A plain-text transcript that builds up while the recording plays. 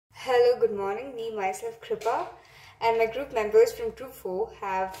Hello, good morning. Me, myself, Kripa, and my group members from Group 4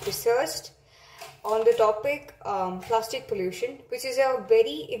 have researched on the topic plastic pollution, which is a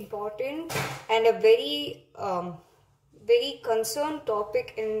very important and a very concerned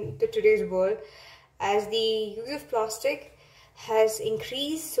topic in today's world, as the use of plastic has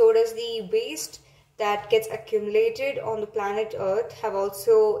increased. So does the waste that gets accumulated on the planet Earth have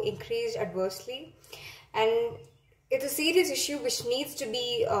also increased adversely, and it's a serious issue which needs to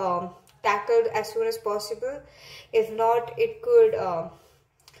be tackled as soon as possible. If not, it could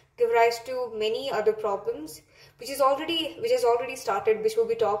give rise to many other problems, which has already started, which will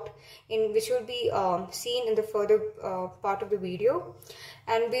be seen in the further part of the video.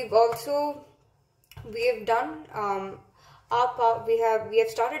 And we have done our part. We have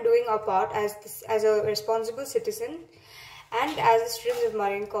started doing our part as a responsible citizen and as a student of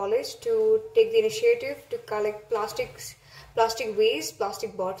Marine College to take the initiative to collect plastic waste,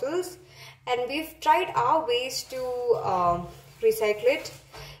 plastic bottles, and we've tried our ways to recycle it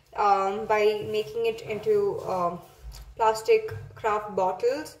by making it into plastic craft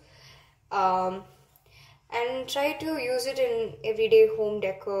bottles and try to use it in everyday home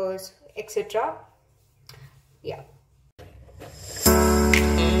decors, etc. Yeah.